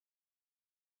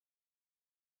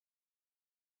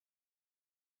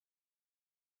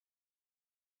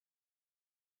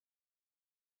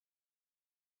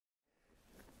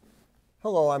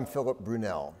Hello, I'm Philip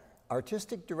Brunelle,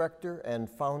 Artistic Director and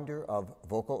founder of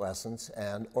Vocal Essence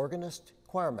and organist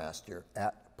choirmaster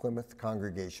at Plymouth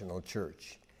Congregational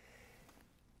Church.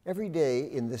 Every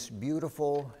day in this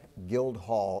beautiful guild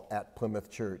hall at Plymouth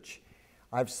Church,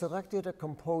 I've selected a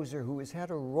composer who has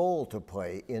had a role to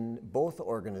play in both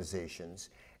organizations,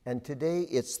 and today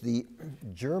it's the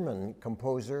German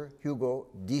composer Hugo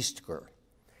Distler.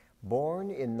 Born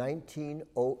in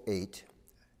 1908,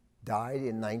 died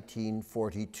in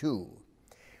 1942.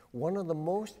 One of the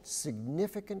most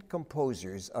significant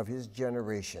composers of his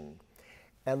generation,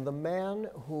 and the man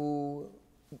who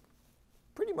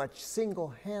pretty much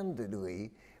single-handedly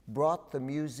brought the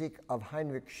music of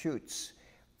Heinrich Schütz,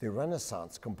 the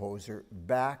Renaissance composer,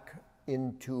 back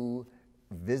into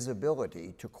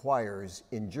visibility to choirs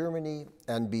in Germany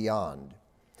and beyond.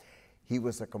 He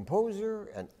was a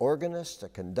composer, an organist, a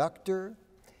conductor.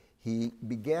 He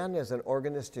began as an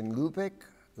organist in Lübeck,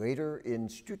 later in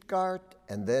Stuttgart,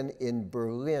 and then in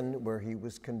Berlin, where he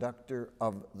was conductor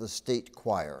of the state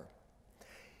choir.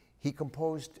 He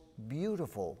composed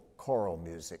beautiful choral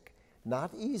music,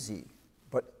 not easy,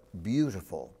 but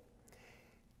beautiful.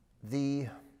 The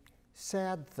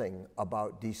sad thing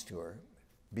about Distler,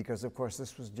 because of course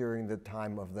this was during the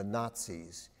time of the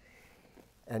Nazis,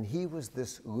 and he was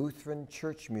this Lutheran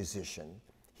church musician,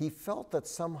 he felt that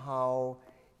somehow,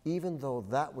 even though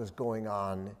that was going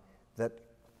on, that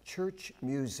church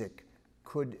music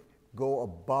could go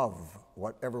above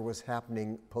whatever was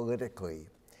happening politically.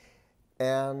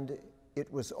 And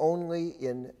it was only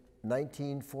in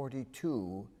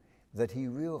 1942 that he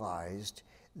realized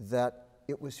that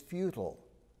it was futile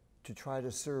to try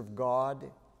to serve God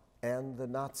and the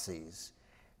Nazis.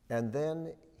 And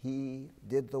then he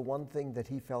did the one thing that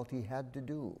he felt he had to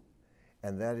do,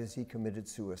 and that is he committed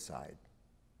suicide.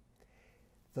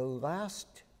 The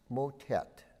last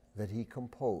motet that he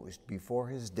composed before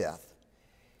his death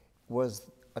was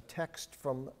a text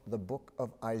from the book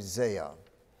of Isaiah.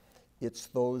 It's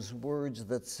those words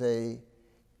that say,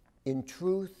 in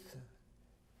truth,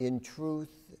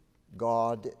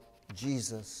 God,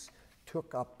 Jesus,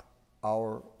 took up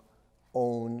our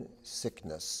own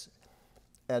sickness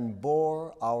and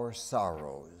bore our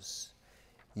sorrows,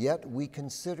 yet we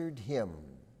considered him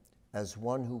as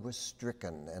one who was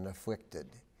stricken and afflicted.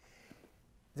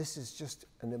 This is just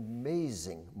an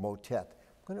amazing motet.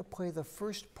 I'm going to play the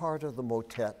first part of the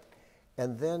motet,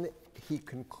 and then he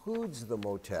concludes the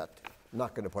motet. I'm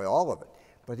not going to play all of it,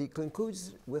 but he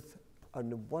concludes with a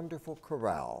wonderful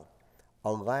chorale.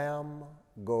 A lamb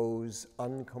goes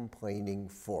uncomplaining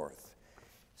forth.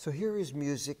 So here is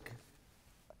music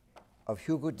of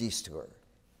Hugo Distler.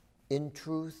 In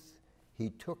truth,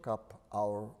 he took up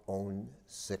our own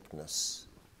sickness.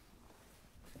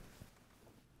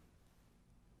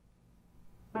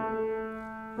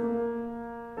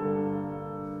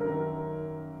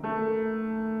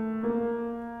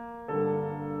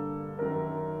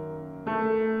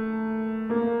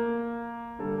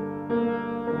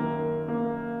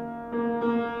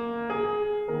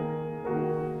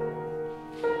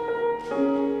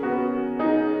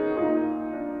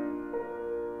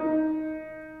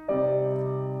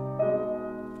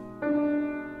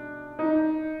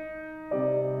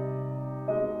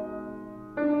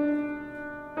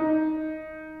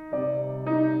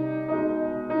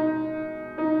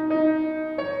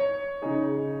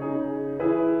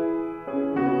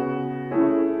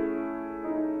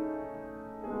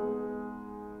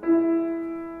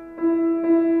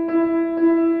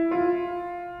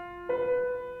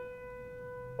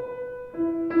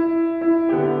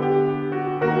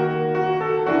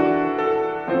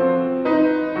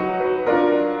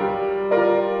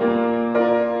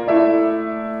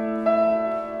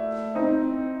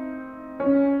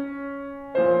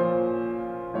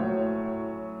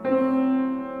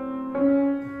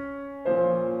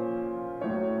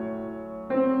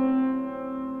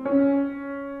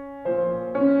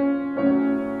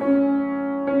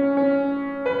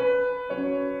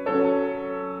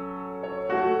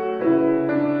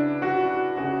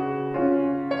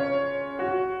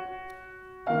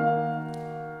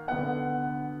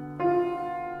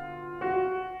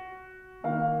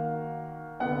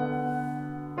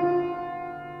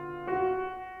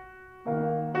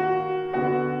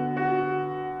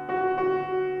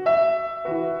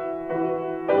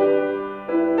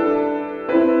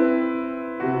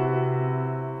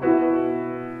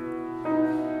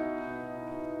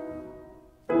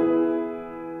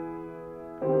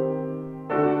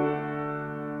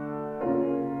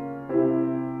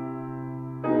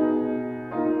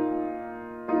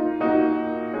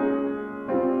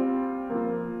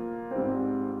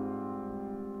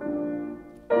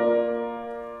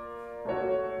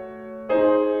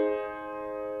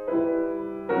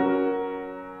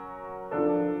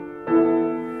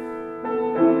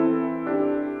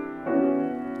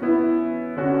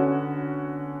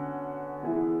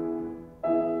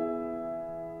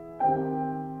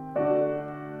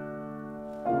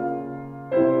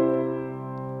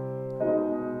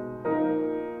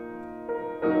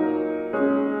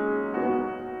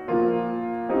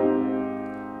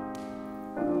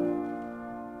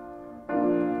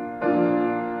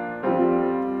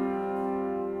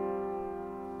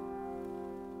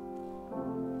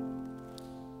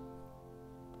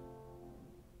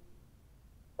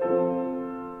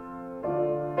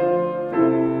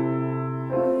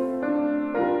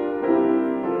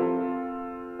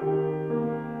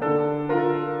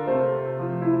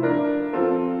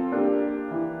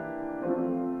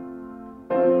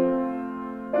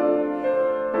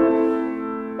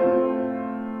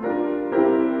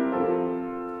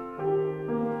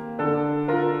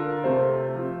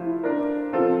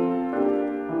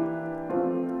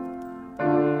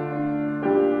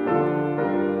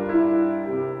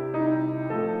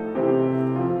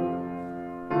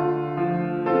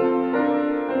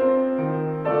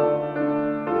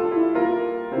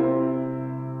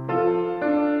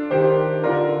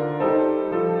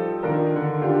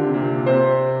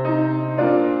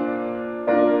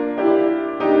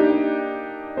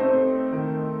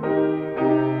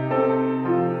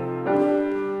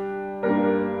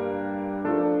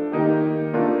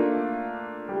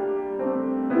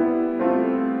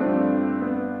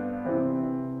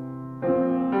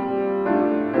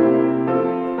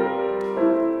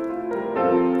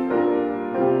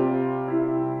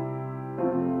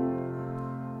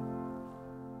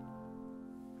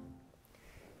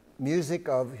 music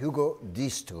of Hugo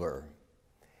Distler.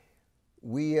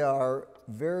 We are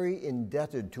very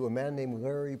indebted to a man named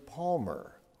Larry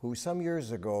Palmer, who some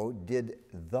years ago did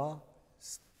the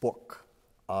book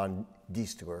on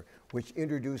Distler, which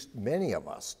introduced many of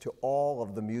us to all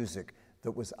of the music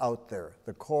that was out there,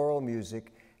 the choral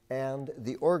music and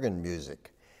the organ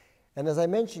music. And as I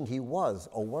mentioned, he was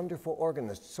a wonderful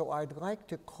organist, so I'd like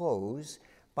to close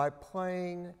by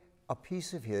playing a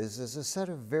piece of his as a set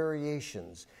of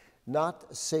variations,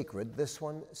 not sacred, this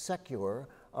one secular,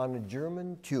 on a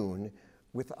German tune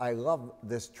with, I love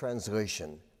this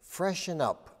translation, "Freshen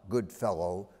up, good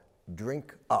fellow,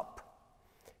 drink up."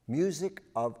 Music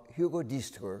of Hugo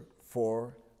Distler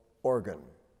for organ.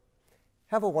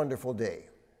 Have a wonderful day.